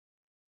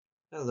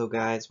Hello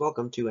guys,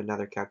 welcome to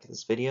another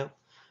calculus video.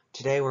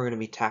 Today we're going to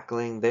be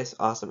tackling this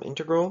awesome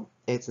integral.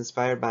 It's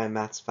inspired by a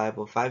Maths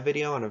 505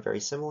 video on a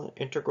very similar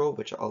integral,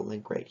 which I'll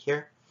link right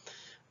here.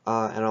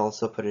 And I'll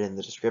also put it in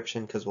the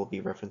description because we'll be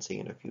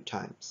referencing it a few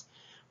times.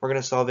 We're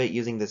going to solve it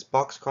using this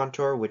box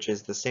contour, which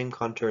is the same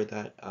contour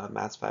that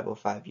Maths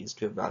 505 used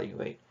to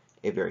evaluate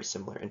a very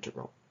similar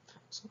integral.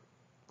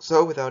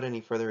 So without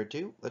any further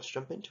ado, let's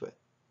jump into it.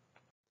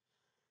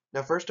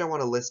 Now first I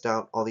want to list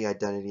out all the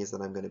identities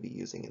that I'm going to be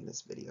using in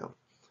this video.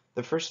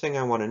 The first thing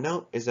I want to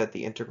note is that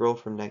the integral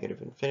from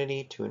negative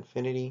infinity to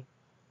infinity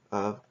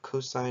of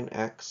cosine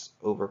x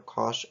over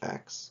cos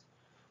x,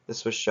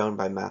 this was shown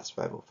by Maths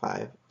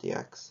 505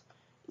 dx,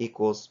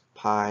 equals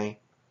pi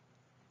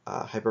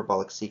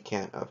hyperbolic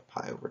secant of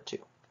pi over 2.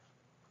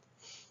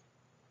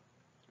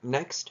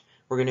 Next,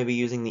 we're going to be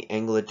using the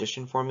angle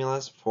addition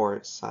formulas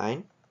for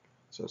sine.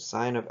 So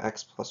sine of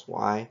x plus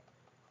y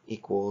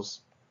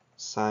equals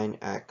sine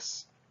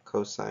x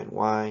cosine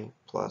y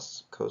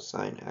plus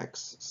cosine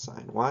x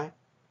sine y.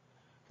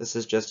 This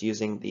is just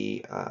using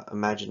the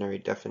imaginary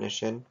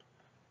definition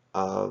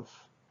of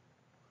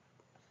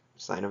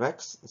sine of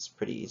x. It's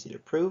pretty easy to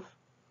prove.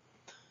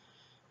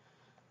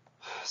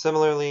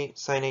 Similarly,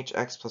 sine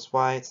hx plus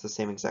y, it's the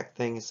same exact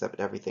thing except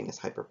everything is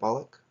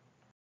hyperbolic.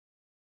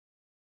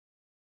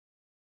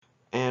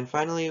 And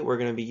finally, we're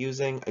going to be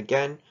using,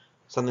 again,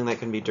 something that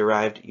can be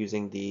derived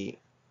using the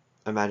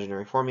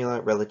imaginary formula,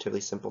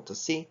 relatively simple to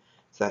see.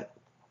 It's that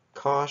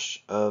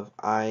cosh of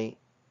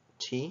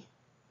it,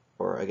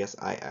 or I guess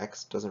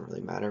ix, doesn't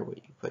really matter what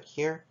you put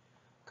here.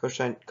 Cosh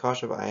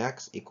of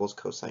ix equals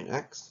cosine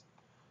x.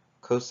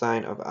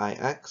 Cosine of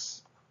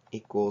ix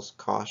equals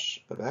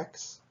cosh of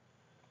x.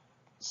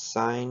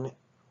 Sine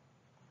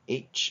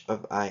h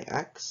of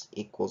ix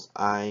equals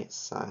I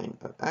sine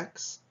of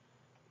x.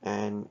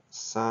 And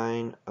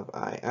sine of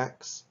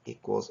ix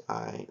equals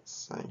I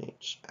sine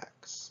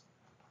hx.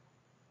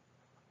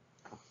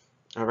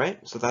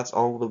 Alright, so that's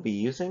all we'll be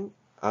using.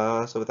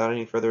 So without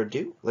any further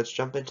ado, let's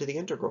jump into the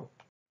integral.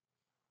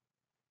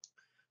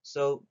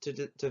 So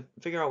to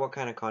figure out what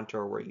kind of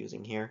contour we're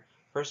using here,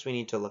 first we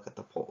need to look at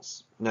the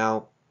poles.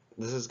 Now,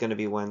 this is going to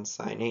be when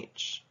sine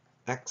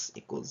hx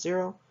equals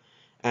 0,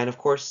 and of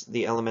course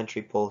the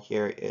elementary pole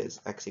here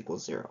is x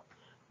equals 0.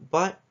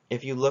 But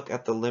if you look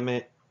at the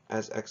limit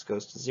as x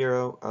goes to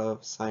 0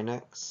 of sine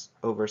x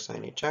over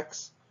sine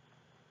hx,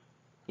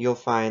 you'll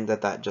find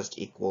that that just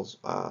equals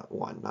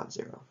 1, not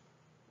 0.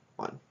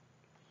 1.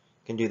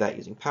 You can do that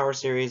using power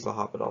series,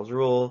 L'Hopital's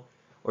rule,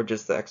 or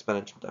just the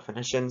exponential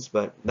definitions,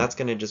 but that's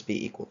going to just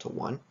be equal to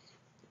 1.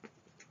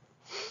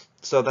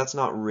 So that's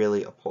not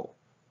really a pole.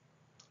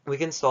 We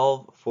can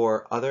solve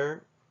for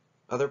other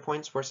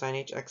points where sin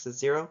hx is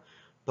 0,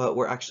 but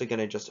we're actually going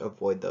to just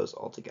avoid those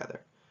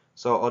altogether.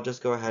 So I'll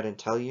just go ahead and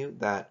tell you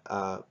that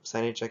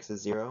sin hx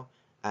is 0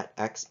 at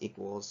x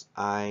equals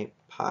I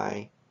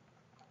pi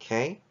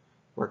k,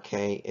 where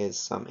k is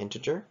some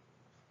integer.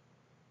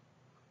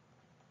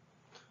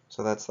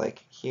 So that's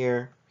like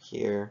here,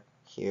 here,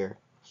 here,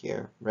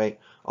 here, right?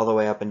 All the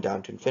way up and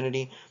down to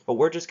infinity. But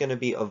we're just going to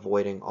be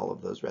avoiding all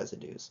of those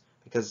residues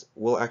because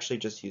we'll actually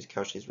just use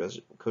Cauchy's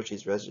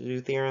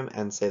residue theorem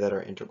and say that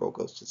our integral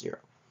goes to 0.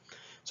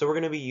 So we're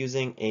going to be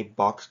using a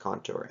box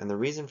contour. And the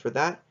reason for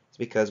that is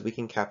because we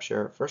can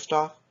capture, first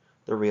off,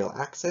 the real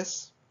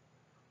axis,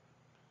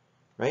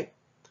 right?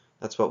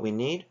 That's what we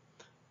need.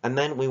 And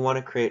then we want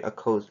to create a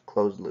closed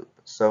loop.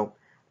 So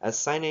as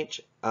sin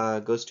h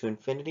goes to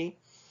infinity,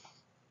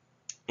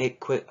 it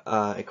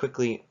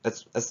quickly,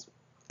 as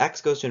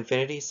x goes to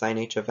infinity, sin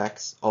h of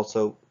x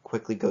also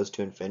quickly goes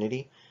to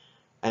infinity.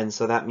 And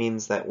so that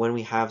means that when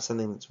we have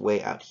something that's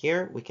way out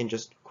here, we can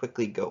just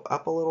quickly go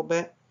up a little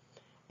bit,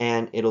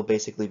 and it'll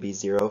basically be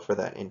 0 for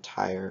that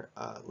entire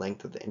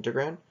length of the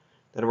integrand.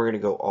 Then we're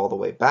going to go all the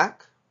way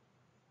back,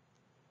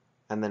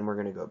 and then we're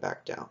going to go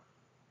back down.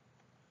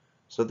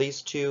 So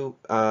these two,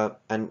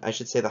 and I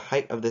should say the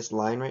height of this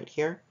line right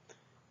here,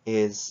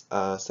 is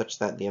such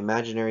that the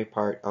imaginary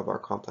part of our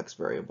complex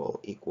variable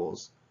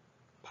equals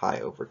pi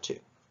over 2.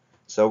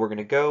 So we're going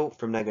to go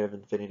from negative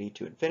infinity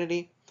to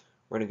infinity.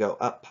 We're going to go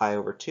up pi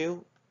over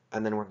 2,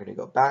 and then we're going to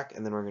go back,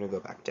 and then we're going to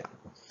go back down.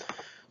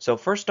 So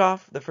first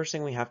off, the first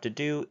thing we have to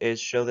do is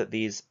show that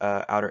these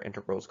outer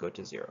integrals go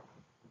to 0.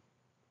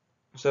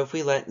 So if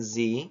we let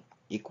z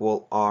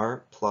equal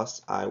r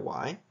plus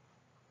iy,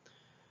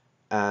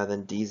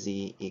 then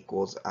dz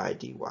equals I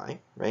dy,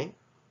 right?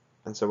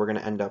 And so we're going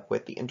to end up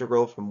with the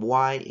integral from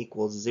y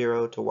equals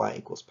 0 to y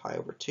equals pi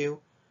over 2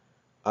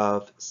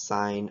 of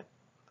sine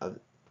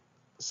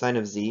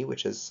of z,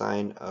 which is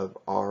sine of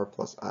r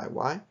plus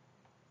iy,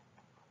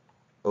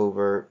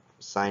 over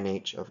sine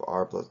h of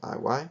r plus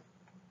iy.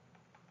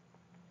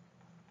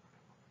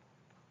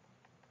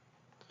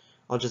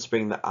 I'll just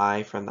bring the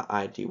I from the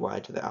I dy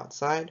to the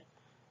outside,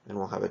 and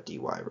we'll have a dy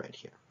right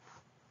here.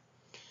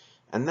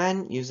 And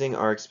then, using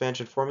our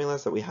expansion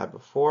formulas that we had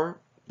before,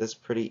 this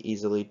pretty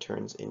easily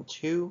turns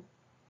into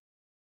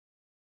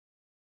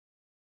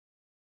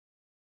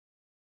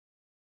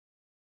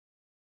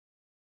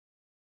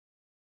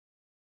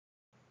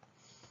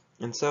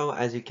And so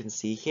as you can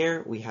see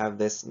here, we have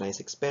this nice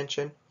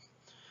expansion.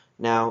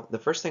 Now, the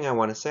first thing I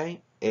want to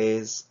say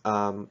is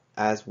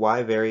as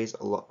y varies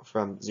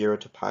from 0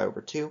 to pi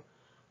over 2,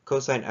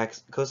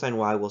 cosine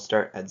y will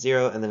start at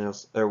 0 and then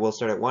will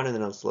start at 1 and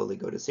then it'll slowly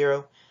go to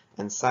 0,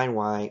 and sine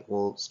y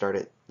will start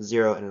at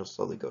 0 and it'll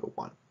slowly go to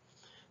 1.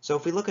 So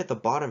if we look at the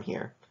bottom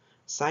here,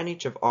 sin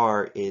h of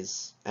r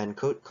and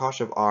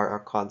cosh of r are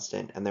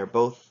constant, and they're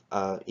both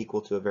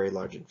equal to a very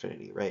large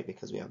infinity, right?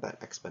 Because we have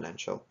that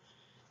exponential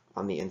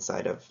on the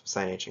inside of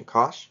sin h and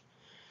cosh.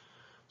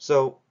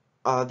 So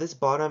this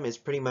bottom is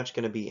pretty much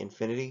going to be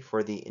infinity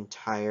for the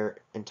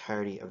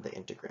entirety of the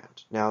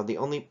integrand. Now the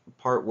only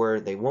part where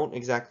they won't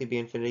exactly be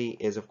infinity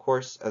is, of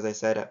course, as I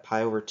said, at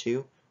pi over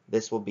 2,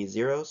 this will be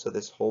 0, so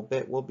this whole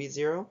bit will be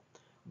 0.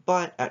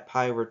 But at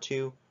pi over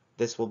 2,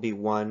 this will be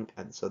 1,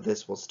 and so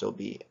this will still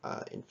be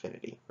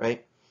infinity,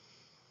 right?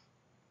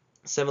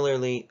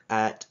 Similarly,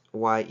 at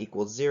y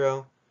equals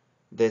 0,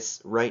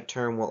 this right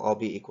term will all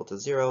be equal to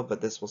 0,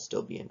 but this will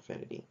still be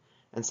infinity.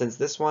 And since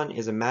this one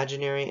is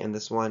imaginary and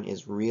this one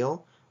is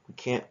real,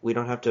 we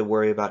don't have to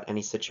worry about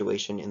any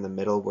situation in the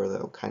middle where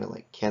they'll kind of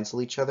like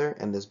cancel each other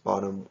and this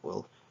bottom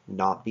will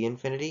not be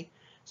infinity.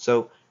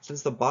 So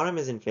since the bottom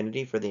is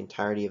infinity for the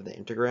entirety of the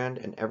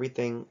integrand and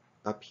everything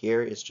up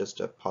here is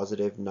just a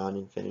positive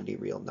non-infinity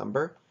real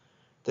number,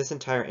 this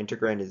entire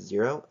integrand is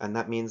 0, and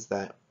that means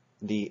that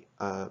the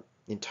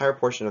entire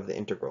portion of the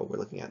integral, we're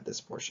looking at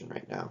this portion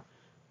right now,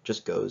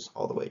 just goes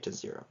all the way to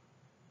 0.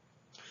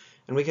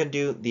 And we can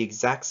do the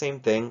exact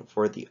same thing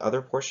for the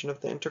other portion of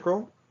the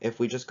integral. If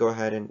we just go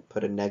ahead and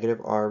put a negative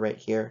r right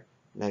here,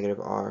 negative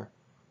r,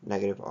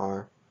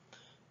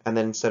 and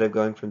then instead of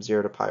going from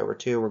 0 to pi over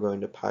 2, we're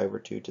going to pi over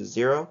 2 to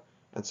 0,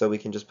 and so we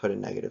can just put a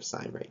negative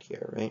sign right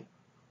here, right?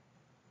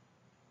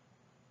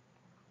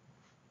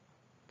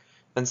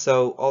 And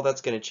so all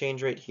that's going to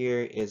change right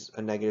here is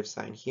a negative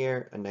sign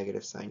here, a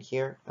negative sign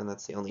here, and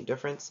that's the only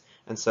difference.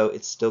 And so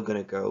it's still going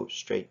to go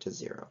straight to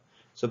 0.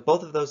 So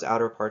both of those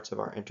outer parts of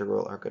our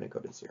integral are going to go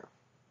to 0.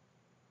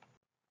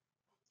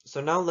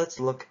 So now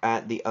let's look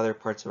at the other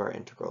parts of our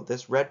integral.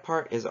 This red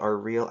part is our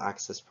real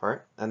axis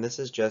part, and this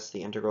is just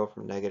the integral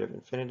from negative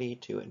infinity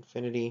to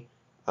infinity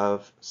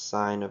of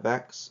sine of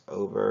x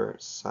over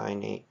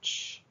sine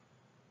h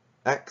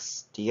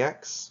x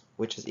dx,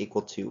 which is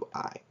equal to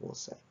I, we'll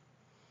say.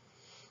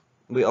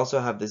 We also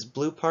have this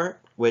blue part,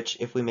 which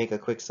if we make a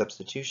quick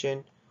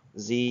substitution,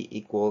 z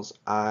equals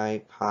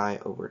I pi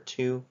over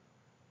 2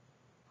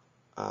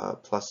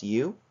 plus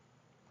u,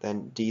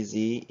 then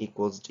dz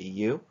equals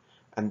du.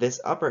 And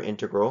this upper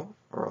integral,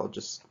 or I'll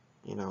just,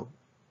 I don't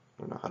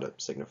know how to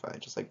signify it,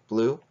 just like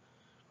blue,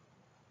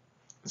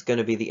 is going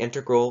to be the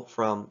integral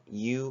from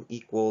u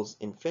equals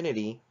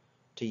infinity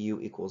to u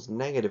equals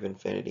negative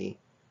infinity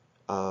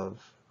of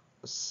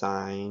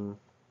sine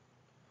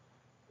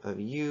of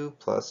u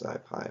plus I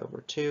pi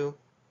over 2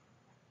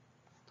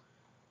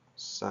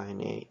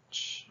 sine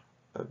h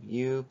of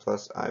u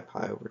plus I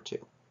pi over 2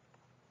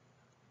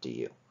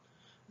 du.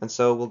 And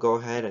so we'll go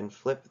ahead and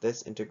flip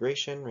this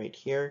integration right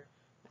here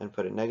and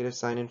put a negative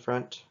sign in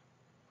front.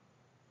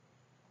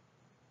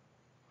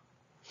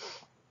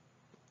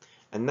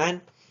 And then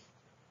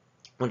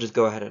we'll just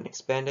go ahead and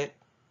expand it.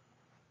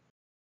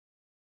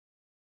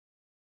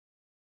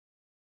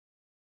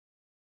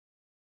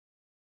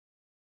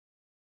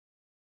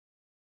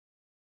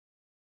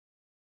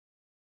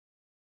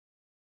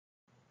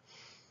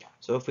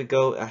 So if we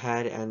go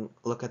ahead and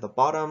look at the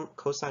bottom,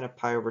 cosine of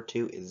pi over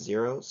 2 is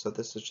 0, so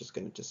this is just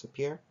going to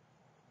disappear.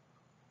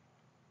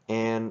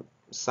 And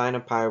sine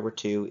of pi over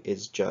 2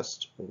 is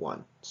just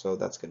 1, so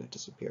that's going to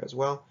disappear as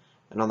well.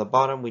 And on the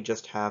bottom, we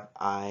just have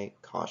I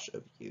cosh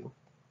of u.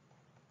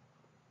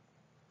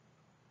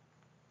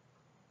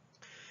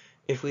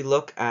 If we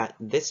look at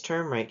this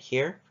term right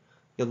here,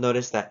 you'll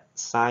notice that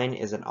sine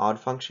is an odd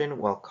function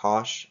while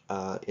cosh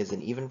is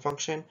an even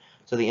function.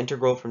 So the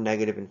integral from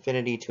negative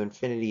infinity to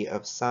infinity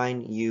of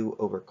sine u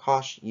over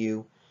cosh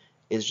u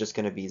is just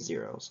going to be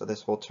 0. So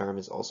this whole term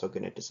is also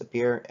going to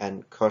disappear,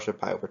 and cosh of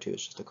pi over 2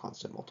 is just a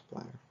constant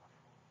multiplier.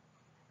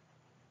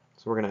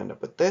 So we're going to end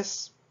up with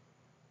this.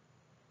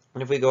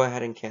 And if we go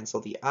ahead and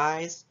cancel the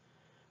i's,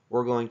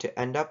 we're going to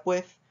end up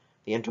with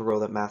the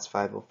integral that Maths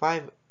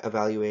 505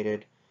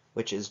 evaluated,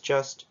 which is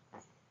just,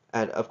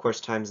 of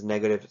course, times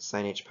negative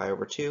sine h pi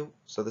over 2.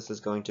 So this is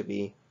going to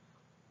be,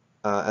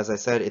 as I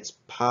said, it's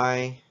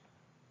pi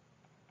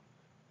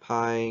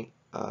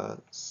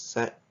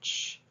sec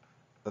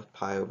of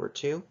pi over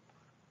 2,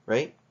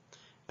 right?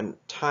 And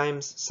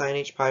times sine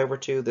h pi over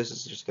 2, this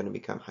is just going to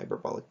become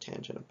hyperbolic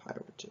tangent of pi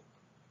over 2.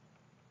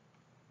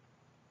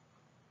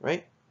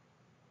 Right?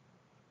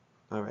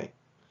 All right.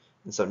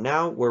 And so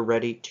now we're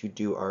ready to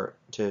do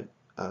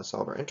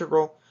solve our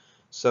integral.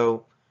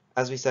 So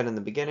as we said in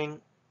the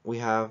beginning, we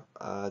have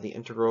the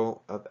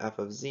integral of f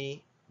of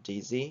z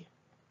dz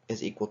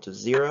is equal to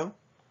 0,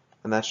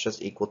 and that's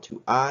just equal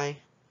to I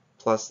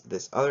plus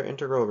this other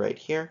integral right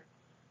here,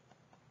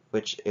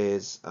 which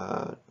is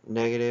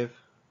negative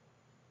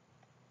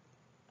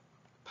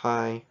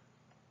pi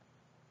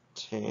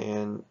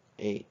tan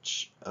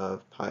h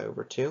of pi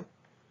over 2.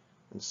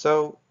 And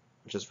so,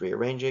 just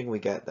rearranging, we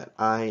get that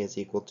I is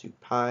equal to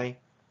pi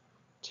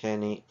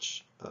tan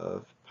h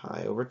of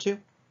pi over 2.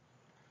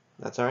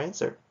 That's our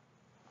answer.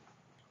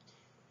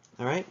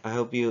 Alright, I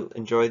hope you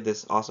enjoyed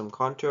this awesome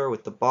contour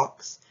with the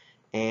box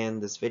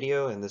and this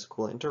video and this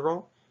cool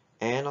integral,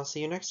 and I'll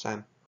see you next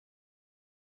time.